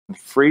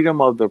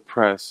Freedom of the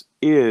press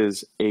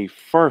is a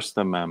First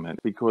Amendment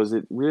because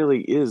it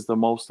really is the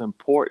most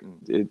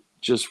important. It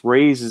just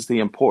raises the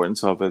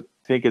importance of it.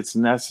 I think it's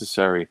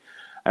necessary.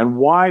 And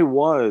why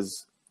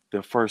was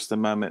the First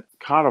Amendment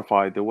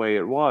codified the way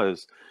it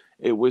was?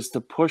 It was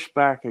to push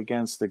back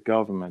against the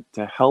government,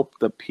 to help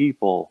the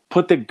people,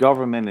 put the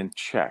government in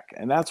check.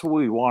 And that's what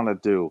we want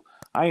to do.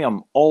 I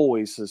am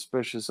always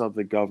suspicious of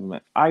the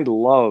government. I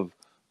love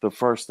the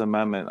First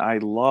Amendment. I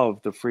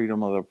love the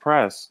freedom of the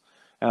press.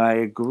 And I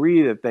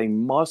agree that they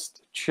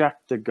must check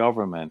the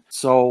government.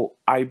 So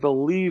I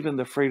believe in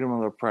the freedom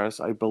of the press.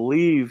 I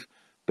believe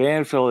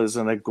Banfield is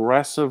an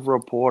aggressive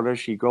reporter.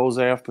 She goes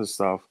after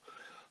stuff.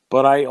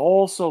 But I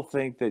also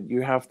think that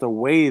you have to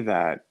weigh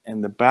that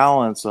in the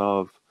balance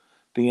of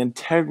the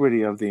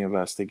integrity of the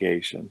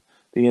investigation,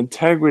 the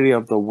integrity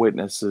of the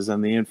witnesses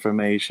and the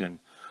information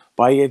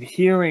by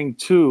adhering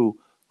to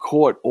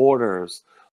court orders,